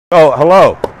Oh,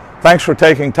 hello. Thanks for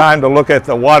taking time to look at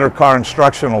the water car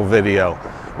instructional video.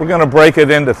 We're going to break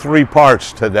it into three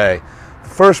parts today. The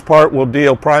first part will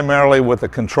deal primarily with the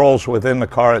controls within the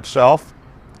car itself.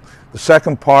 The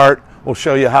second part will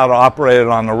show you how to operate it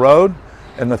on the road.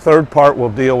 And the third part will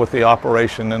deal with the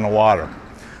operation in the water.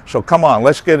 So come on,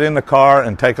 let's get in the car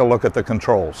and take a look at the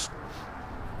controls.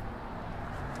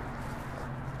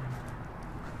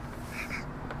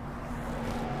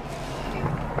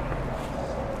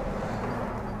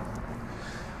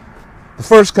 The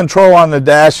first control on the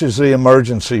dash is the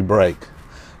emergency brake.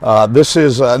 This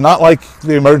is not like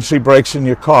the emergency brakes in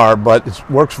your car, but it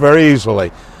works very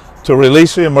easily. To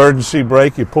release the emergency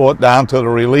brake, you pull it down to the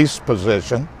release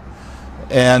position,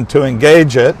 and to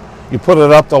engage it, you put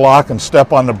it up the lock and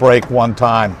step on the brake one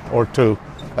time or two.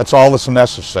 That's all that's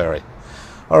necessary.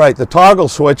 All right, the toggle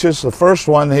switches. The first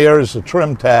one here is the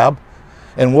trim tab,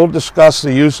 and we'll discuss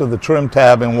the use of the trim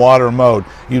tab in water mode.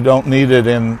 You don't need it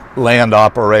in land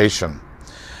operation.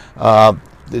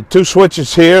 The two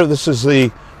switches here, this is the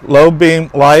low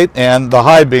beam light and the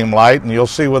high beam light, and you'll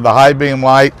see with the high beam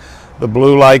light, the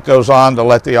blue light goes on to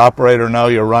let the operator know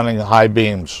you're running high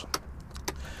beams.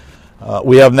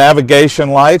 We have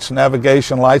navigation lights.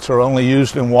 Navigation lights are only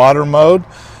used in water mode,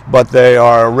 but they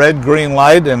are a red-green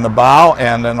light in the bow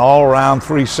and an all-around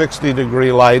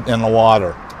 360-degree light in the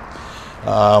water.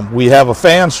 We have a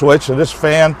fan switch, so this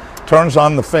fan turns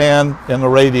on the fan in the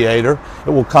radiator. It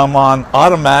will come on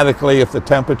automatically if the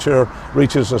temperature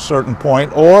reaches a certain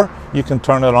point, or you can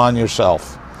turn it on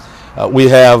yourself. We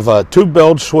have two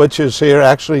bilge switches here,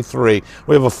 actually three.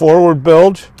 We have a forward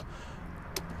bilge,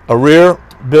 a rear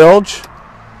bilge,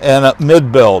 and a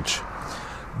mid bilge.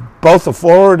 Both the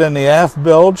forward and the aft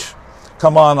bilge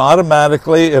come on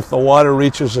automatically if the water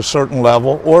reaches a certain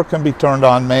level, or can be turned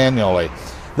on manually.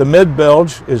 The mid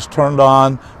bilge is turned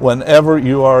on whenever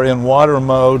you are in water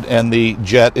mode and the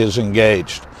jet is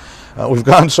engaged. We've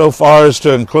gone so far as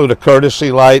to include a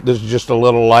courtesy light. This is just a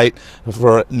little light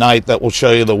for at night that will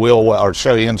show you the wheel, or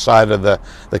show you inside of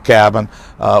the cabin.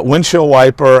 Windshield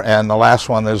wiper, and the last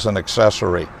one is an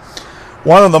accessory.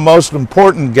 One of the most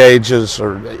important gauges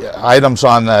or items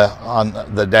on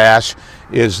the dash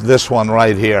is this one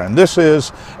right here, and this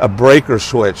is a breaker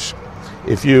switch.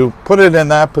 If you put it in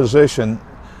that position,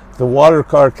 the water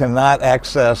car cannot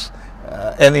access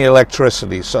any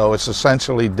electricity, so it's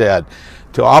essentially dead.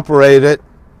 To operate it,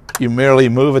 you merely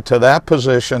move it to that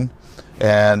position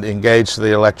and engage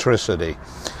the electricity.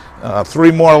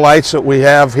 Three more lights that we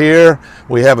have here.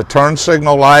 We have a turn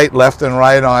signal light, left and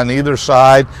right on either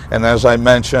side, and as I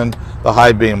mentioned, the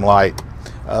high beam light.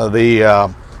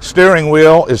 The steering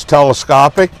wheel is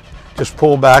telescopic. Just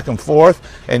pull back and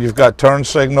forth, and you've got turn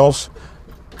signals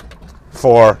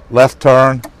for left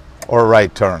turn or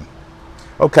right turn.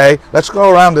 Okay, let's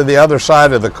go around to the other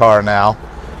side of the car now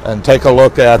and take a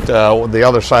look at the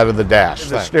other side of the dash.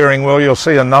 The steering wheel, you'll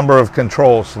see a number of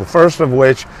controls, the first of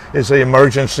which is the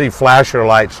emergency flasher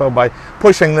light. So by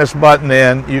pushing this button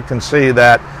in, you can see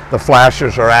that the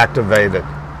flashers are activated.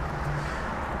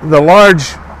 The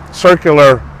large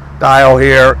circular dial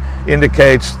here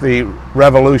indicates the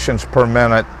revolutions per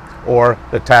minute, or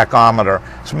the tachometer.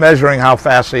 It's measuring how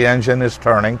fast the engine is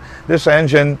turning. This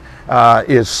engine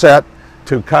is set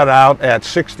to cut out at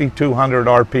 6,200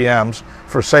 RPMs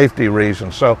for safety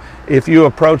reasons. So if you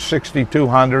approach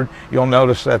 6,200, you'll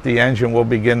notice that the engine will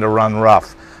begin to run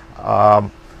rough.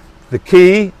 The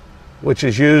key, which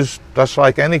is used just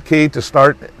like any key to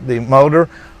start the motor.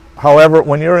 However,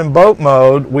 when you're in boat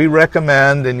mode, we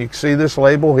recommend, and you can see this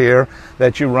label here,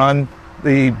 that you run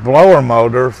the blower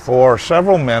motor for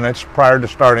several minutes prior to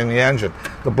starting the engine.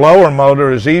 The blower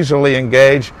motor is easily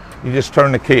engaged. You just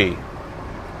turn the key.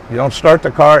 You don't start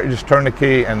the car, you just turn the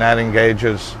key, and that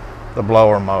engages the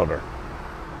blower motor.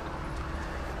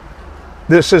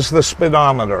 This is the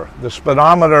speedometer. The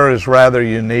speedometer is rather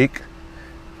unique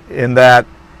in that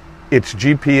it's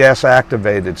GPS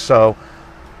activated. So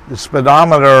the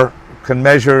speedometer can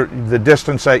measure the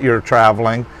distance that you're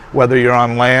traveling, whether you're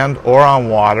on land or on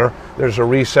water. There's a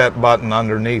reset button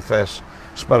underneath this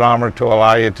speedometer to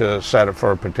allow you to set it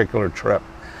for a particular trip.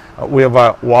 We have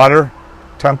a water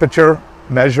temperature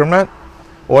measurement,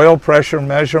 oil pressure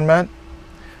measurement.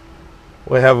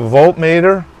 We have a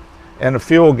voltmeter and a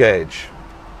fuel gauge.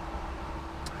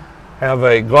 Have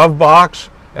a glove box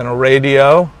and a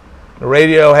radio. The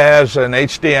radio has an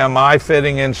HDMI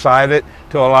fitting inside it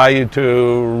to allow you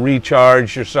to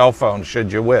recharge your cell phone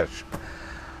should you wish.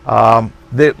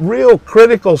 The real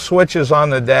critical switches on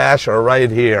the dash are right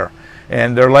here,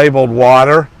 and they're labeled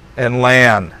water and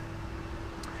land.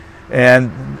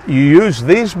 And you use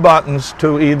these buttons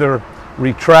to either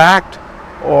retract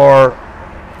or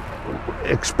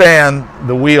expand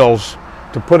the wheels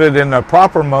to put it in the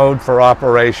proper mode for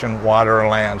operation, water or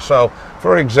land. So,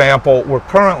 for example, we're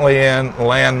currently in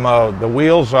land mode. The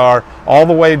wheels are all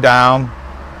the way down,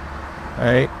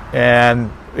 right?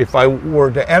 And if I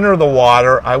were to enter the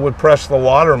water, I would press the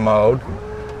water mode,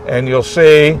 and you'll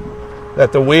see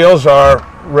that the wheels are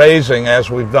raising as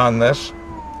we've done this.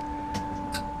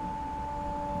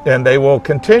 And they will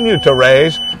continue to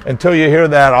raise until you hear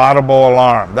that audible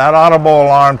alarm. That audible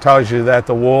alarm tells you that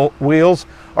the wheels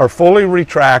are fully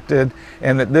retracted,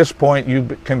 and at this point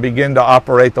you can begin to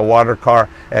operate the water car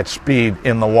at speed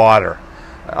in the water.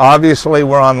 Obviously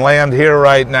we're on land here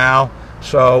right now,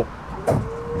 so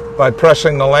by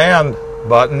pressing the land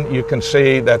button you can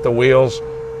see that the wheels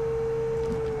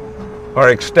are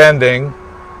extending,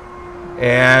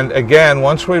 and again,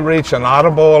 once we reach an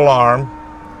audible alarm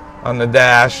on the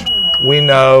dash, we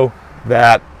know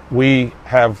that we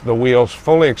have the wheels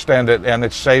fully extended and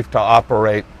it's safe to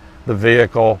operate the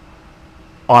vehicle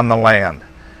on the land.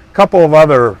 A couple of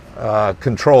other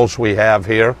controls we have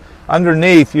here.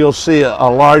 Underneath you'll see a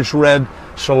large red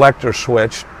selector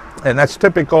switch, and that's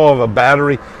typical of a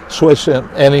battery switch in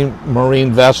any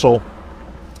marine vessel.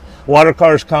 Water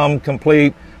cars come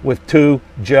complete with 2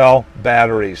 gel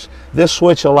batteries. This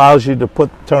switch allows you to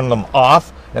turn them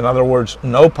off, in other words,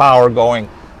 no power going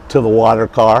to the water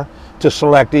car, to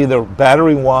select either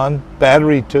battery 1,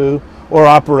 battery 2, or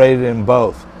operate it in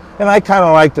both. And I kind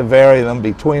of like to vary them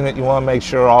between it. You want to make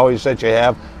sure always that you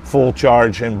have full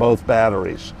charge in both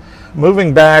batteries.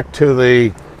 Moving back to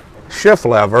the shift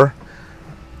lever,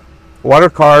 water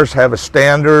cars have a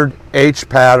standard H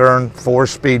pattern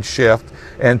 4-speed shift,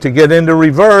 and to get into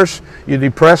reverse you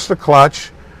depress the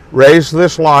clutch, raise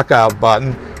this lockout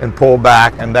button, and pull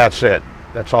back, and that's it.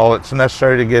 That's all that's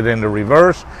necessary to get into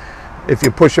reverse. If you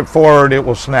push it forward, it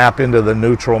will snap into the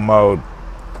neutral mode.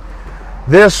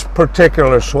 This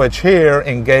particular switch here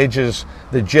engages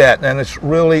the jet, and it's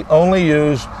really only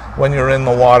used when you're in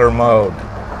the water mode.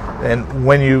 And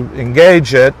when you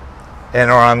engage it and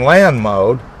are on land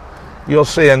mode, you'll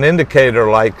see an indicator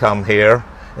light come here,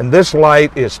 and this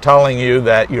light is telling you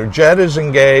that your jet is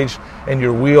engaged and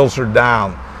your wheels are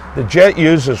down. The jet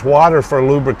uses water for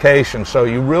lubrication, so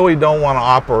you really don't want to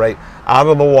operate out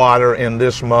of the water in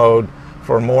this mode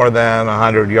for more than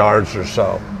 100 yards or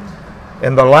so.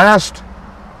 And the last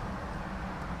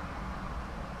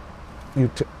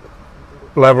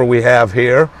lever we have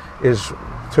here is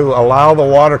to allow the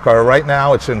water car. Right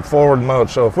now it's in forward mode,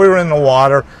 so if we were in the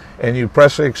water and you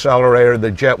press the accelerator,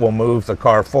 the jet will move the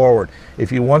car forward.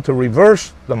 If you want to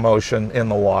reverse the motion in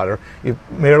the water, you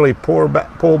merely pull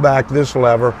back this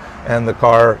lever and the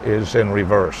car is in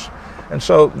reverse. And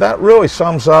so that really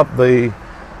sums up the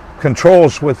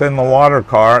controls within the water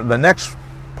car. The next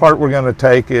part we're going to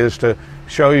take is to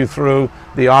show you through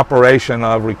the operation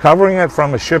of recovering it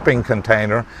from a shipping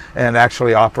container and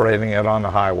actually operating it on the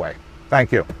highway.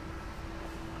 Thank you.